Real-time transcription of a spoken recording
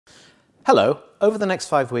Hello! Over the next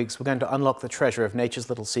 5 weeks we're going to unlock the treasure of nature's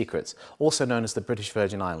little secrets, also known as the British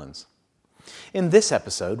Virgin Islands. In this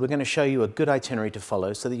episode we're going to show you a good itinerary to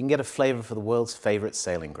follow so that you can get a flavour for the world's favourite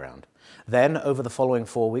sailing ground. Then, over the following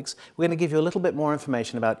 4 weeks, we're going to give you a little bit more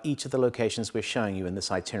information about each of the locations we're showing you in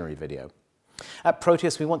this itinerary video. At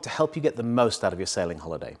Proteus we want to help you get the most out of your sailing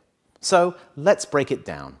holiday. So let's break it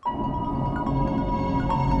down.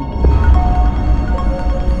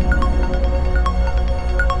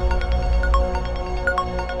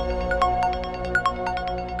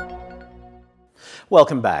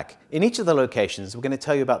 Welcome back. In each of the locations, we're going to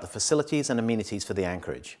tell you about the facilities and amenities for the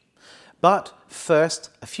anchorage. But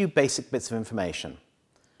first, a few basic bits of information.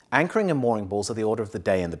 Anchoring and mooring balls are the order of the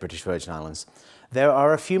day in the British Virgin Islands. There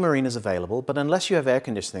are a few marinas available, but unless you have air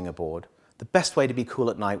conditioning aboard, the best way to be cool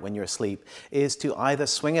at night when you're asleep is to either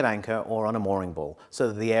swing at anchor or on a mooring ball so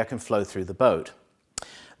that the air can flow through the boat.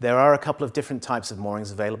 There are a couple of different types of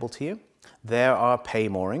moorings available to you. There are pay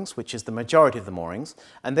moorings, which is the majority of the moorings,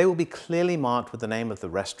 and they will be clearly marked with the name of the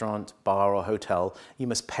restaurant, bar or hotel you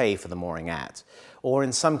must pay for the mooring at. Or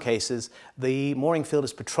in some cases, the mooring field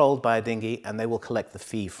is patrolled by a dinghy and they will collect the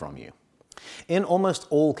fee from you. In almost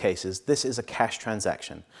all cases, this is a cash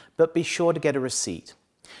transaction, but be sure to get a receipt.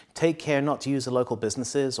 Take care not to use a local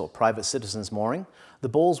business's or private citizen's mooring. The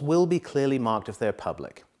balls will be clearly marked if they're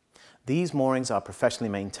public. These moorings are professionally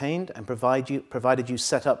maintained and provided you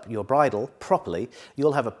set up your bridle properly,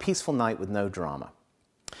 you'll have a peaceful night with no drama.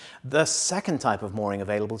 The second type of mooring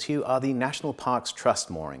available to you are the National Parks Trust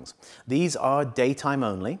moorings. These are daytime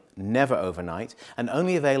only, never overnight, and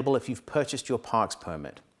only available if you've purchased your parks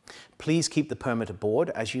permit. Please keep the permit aboard,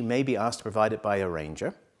 as you may be asked to provide it by a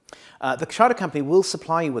ranger. The charter company will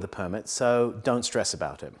supply you with a permit, so don't stress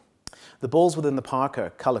about it. The balls within the park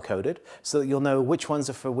are color-coded so that you'll know which ones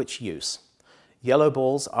are for which use. Yellow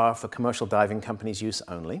balls are for commercial diving companies' use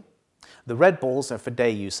only. The red balls are for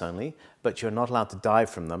day use only, but you're not allowed to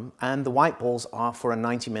dive from them, and the white balls are for a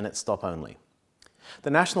 90-minute stop only.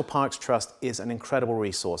 The National Parks Trust is an incredible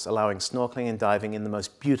resource, allowing snorkeling and diving in the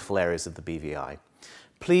most beautiful areas of the BVI.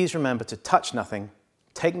 Please remember to touch nothing,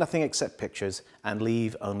 take nothing except pictures, and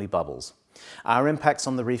leave only bubbles. Our impacts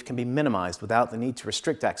on the reef can be minimized without the need to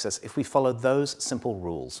restrict access if we follow those simple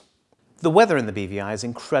rules. The weather in the BVI is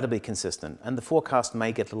incredibly consistent, and the forecast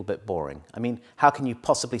may get a little bit boring. I mean, how can you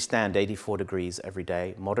possibly stand 84 degrees every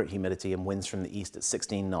day, moderate humidity and winds from the east at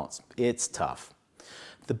 16 knots? It's tough.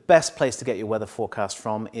 The best place to get your weather forecast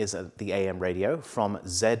from is at the AM radio from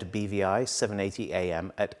ZBVI 780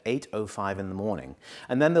 AM at 8:05 in the morning,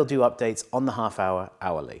 and then they'll do updates on the half hour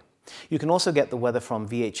hourly. You can also get the weather from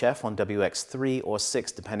VHF on WX3 or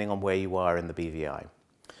 6 depending on where you are in the BVI.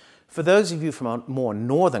 For those of you from more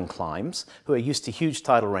northern climes who are used to huge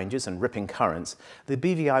tidal ranges and ripping currents, the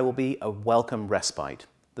BVI will be a welcome respite.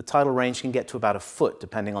 The tidal range can get to about a foot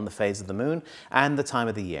depending on the phase of the moon and the time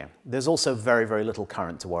of the year. There's also very little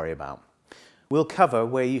current to worry about. We'll cover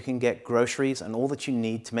where you can get groceries and all that you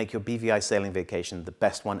need to make your BVI sailing vacation the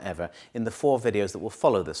best one ever in the 4 videos that will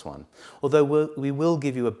follow this one, although we will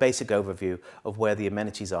give you a basic overview of where the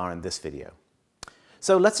amenities are in this video.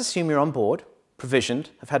 So let's assume you're on board,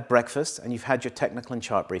 provisioned, have had breakfast, and you've had your technical and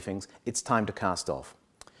chart briefings. It's time to cast off.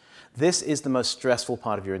 This is the most stressful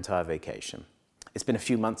part of your entire vacation. It's been a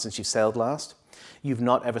few months since you've sailed last. You've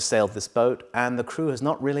not ever sailed this boat, and the crew has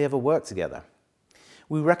not really ever worked together.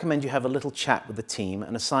 We recommend you have a little chat with the team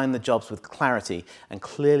and assign the jobs with clarity and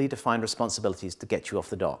clearly defined responsibilities to get you off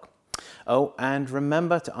the dock. Oh, and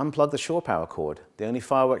remember to unplug the shore power cord. The only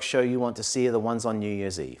fireworks show you want to see are the ones on New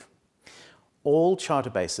Year's Eve. All charter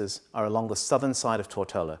bases are along the southern side of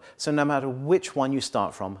Tortola, so no matter which one you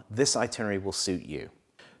start from, this itinerary will suit you.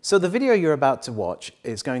 So the video you're about to watch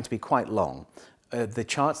is going to be quite long. The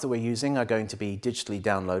charts that we're using are going to be digitally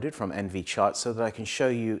downloaded from NV Charts so that I can show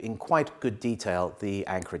you in quite good detail the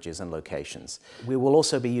anchorages and locations. We will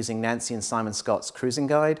also be using Nancy and Simon Scott's cruising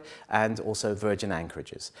guide and also Virgin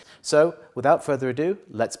anchorages. So without further ado,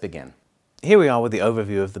 let's begin. Here we are with the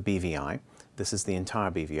overview of the BVI. This is the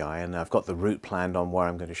entire BVI, and I've got the route planned on where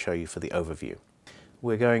I'm going to show you for the overview.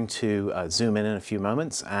 We're going to zoom in a few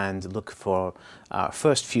moments and look for our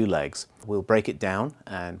first few legs. We'll break it down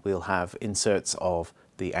and we'll have inserts of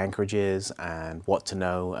the anchorages and what to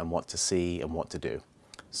know and what to see and what to do.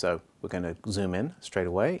 So we're going to zoom in straight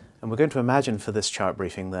away, and we're going to imagine for this chart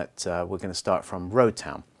briefing that we're going to start from Road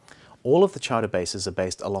Town. All of the charter bases are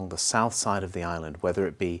based along the south side of the island, whether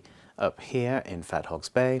it be up here in Fat Hogs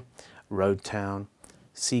Bay, Road Town,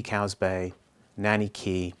 Sea Cows Bay, Nanny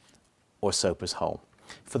Key, or Soper's Hole.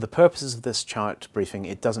 For the purposes of this chart briefing,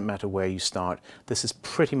 it doesn't matter where you start. This is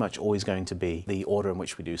pretty much always going to be the order in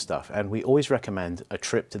which we do stuff. And we always recommend a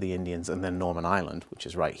trip to the Indians and then Norman Island, which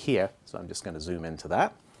is right here. So I'm just going to zoom into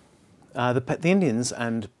that. The Indians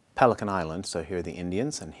and Pelican Island, so here are the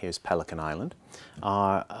Indians and here's Pelican Island,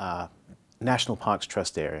 are National Parks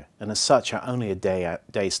Trust area, and as such are only a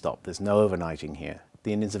day stop. There's no overnighting here.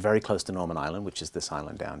 The Indians are very close to Norman Island, which is this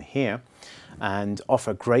island down here, and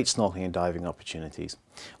offer great snorkeling and diving opportunities.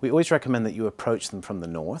 We always recommend that you approach them from the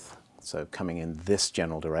north, so coming in this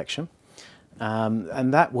general direction,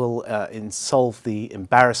 and that will solve the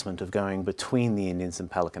embarrassment of going between the Indians and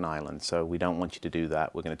Pelican Island, so we don't want you to do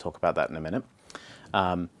that. We're going to talk about that in a minute.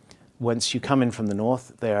 Once you come in from the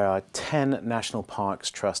north, there are 10 National Parks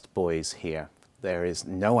Trust buoys here. There is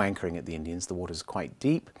no anchoring at the Indians. The water is quite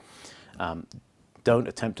deep. Don't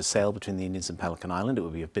attempt to sail between the Indians and Pelican Island. It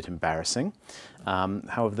would be a bit embarrassing.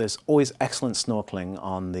 However, there's always excellent snorkeling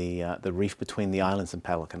on the reef between the islands and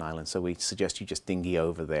Pelican Island, so we suggest you just dinghy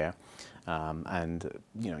over there, and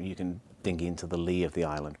you can dinghy into the lee of the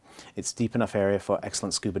island. It's deep enough area for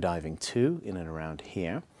excellent scuba diving too, in and around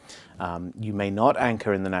here. You may not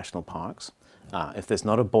anchor in the national parks. If there's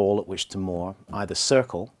not a ball at which to moor, either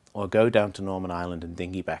circle or go down to Norman Island and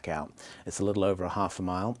dinghy back out. It's a little over half a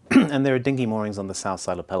mile, and there are dinghy moorings on the south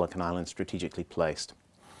side of Pelican Island strategically placed.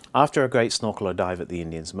 After a great snorkel or dive at the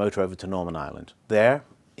Indians, motor over to Norman Island. There,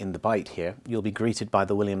 in the bight here, you'll be greeted by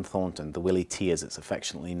the William Thornton, the Willie T as it's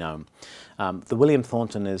affectionately known. The William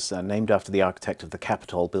Thornton is named after the architect of the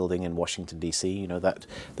Capitol building in Washington, D.C., you know,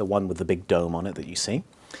 the one with the big dome on it that you see.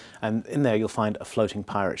 And in there you'll find a floating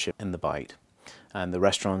pirate ship in the bight. And the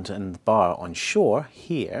restaurant and the bar on shore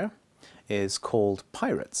here is called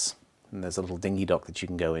Pirates. And there's a little dinghy dock that you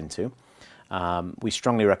can go into. We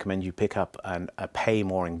strongly recommend you pick up a pay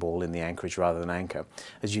mooring ball in the anchorage rather than anchor.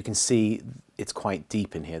 As you can see, it's quite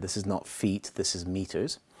deep in here. This is not feet, this is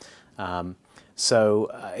meters.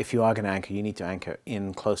 So if you are going to anchor, you need to anchor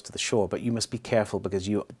in close to the shore, but you must be careful because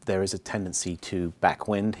there is a tendency to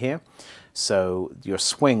backwind here. So your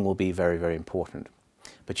swing will be very, very important.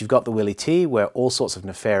 But you've got the Willie T where all sorts of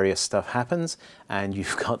nefarious stuff happens, and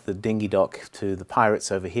you've got the dinghy dock to the Pirates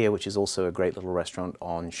over here, which is also a great little restaurant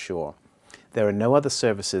on shore. There are no other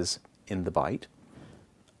services in the bight.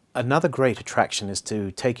 Another great attraction is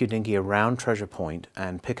to take your dinghy around Treasure Point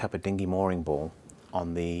and pick up a dinghy mooring ball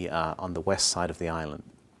on the west side of the island.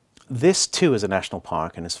 This too is a national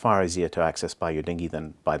park and is far easier to access by your dinghy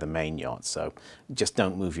than by the main yacht, so just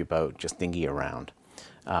don't move your boat, just dinghy around.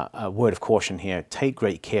 A word of caution here, take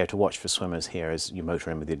great care to watch for swimmers here as you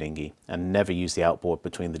motor in with your dinghy, and never use the outboard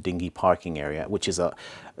between the dinghy parking area, which is a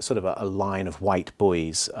sort of a line of white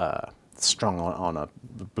buoys strung on a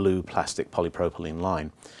blue plastic polypropylene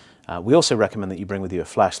line. We also recommend that you bring with you a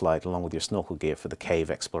flashlight along with your snorkel gear for the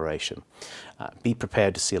cave exploration. Be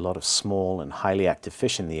prepared to see a lot of small and highly active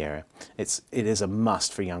fish in the area. It is a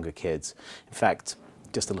must for younger kids. In fact,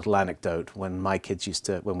 just a little anecdote, when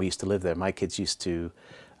we used to live there, my kids used to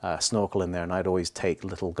snorkel in there, and I'd always take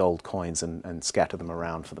little gold coins and scatter them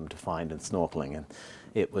around for them to find in snorkeling. And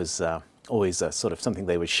it was always sort of something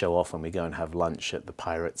they would show off when we go and have lunch at the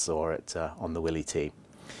Pirates or on the Willie T.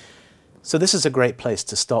 So this is a great place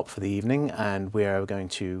to stop for the evening, and we are going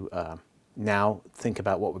to now think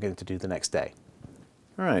about what we're going to do the next day.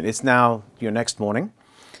 All right, it's now your next morning,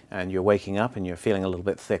 and you're waking up and you're feeling a little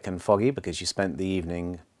bit thick and foggy because you spent the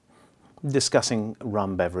evening discussing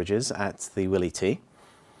rum beverages at the Willie T.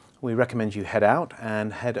 We recommend you head out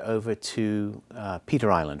and head over to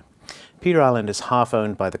Peter Island. Peter Island is half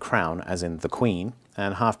owned by the Crown, as in the Queen,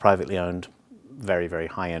 and half privately owned, very, very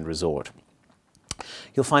high-end resort.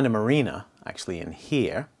 You'll find a marina actually in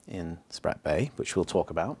here in Sprat Bay, which we'll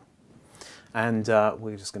talk about. And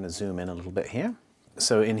we're just going to zoom in a little bit here.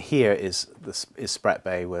 So in here is Sprat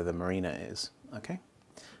Bay where the marina is. Okay.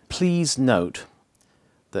 Please note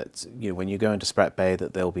that when you go into Sprat Bay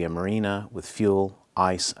that there'll be a marina with fuel,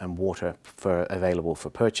 ice and water available for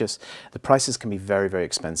purchase. The prices can be very, very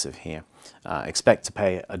expensive here. Expect to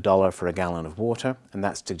pay $1 for a gallon of water, and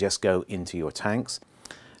that's to just go into your tanks.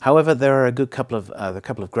 However, there are a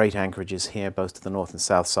couple of great anchorages here, both to the north and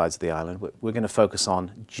south sides of the island. We're going to focus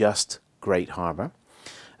on just Great Harbour.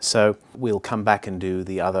 So we'll come back and do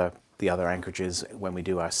the other anchorages when we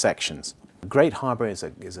do our sections. Great Harbour is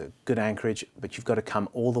a good anchorage, but you've got to come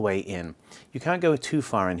all the way in. You can't go too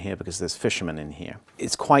far in here because there's fishermen in here.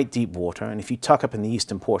 It's quite deep water, and if you tuck up in the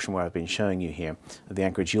eastern portion where I've been showing you here of the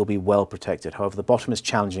anchorage, you'll be well protected. However, the bottom is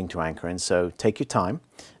challenging to anchor in, so take your time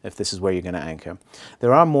if this is where you're going to anchor.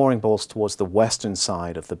 There are mooring balls towards the western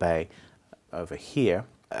side of the bay over here,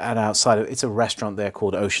 And outside of it's a restaurant there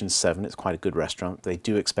called Ocean 7. It's quite a good restaurant. They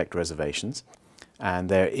do expect reservations. And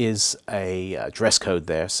there is a dress code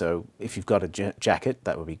there, so if you've got a jacket,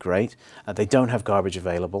 that would be great. They don't have garbage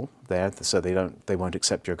available there, so they won't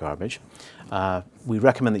accept your garbage. We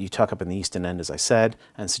recommend that you tuck up in the eastern end, as I said,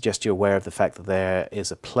 and suggest you're aware of the fact that there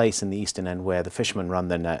is a place in the eastern end where the fishermen run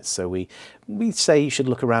their nets. So we say you should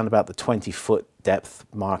look around about the 20-foot depth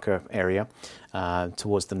marker area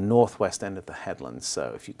towards the northwest end of the headlands.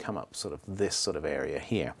 So if you come up sort of this sort of area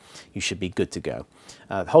here, you should be good to go.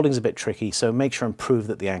 The holding's a bit tricky, so make sure and prove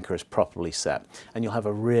that the anchor is properly set. And you'll have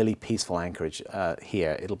a really peaceful anchorage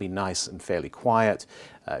here. It'll be nice and fairly quiet.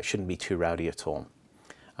 It shouldn't be too rowdy at all.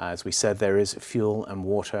 As we said, there is fuel and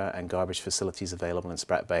water and garbage facilities available in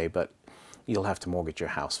Sprat Bay, but you'll have to mortgage your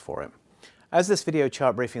house for it. As this video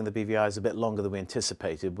chart briefing of the BVI is a bit longer than we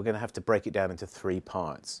anticipated, we're going to have to break it down into 3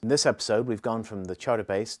 parts. In this episode, we've gone from the charter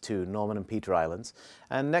base to Norman and Peter Islands,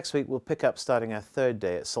 and next week we'll pick up starting our 3rd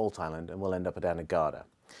day at Salt Island, and we'll end up at Anegada.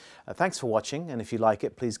 Thanks for watching, and if you like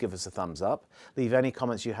it, please give us a thumbs up. Leave any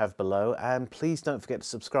comments you have below, and please don't forget to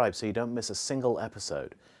subscribe so you don't miss a single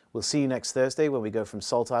episode. We'll see you next Thursday when we go from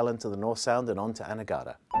Salt Island to the North Sound and on to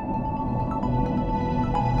Anegada.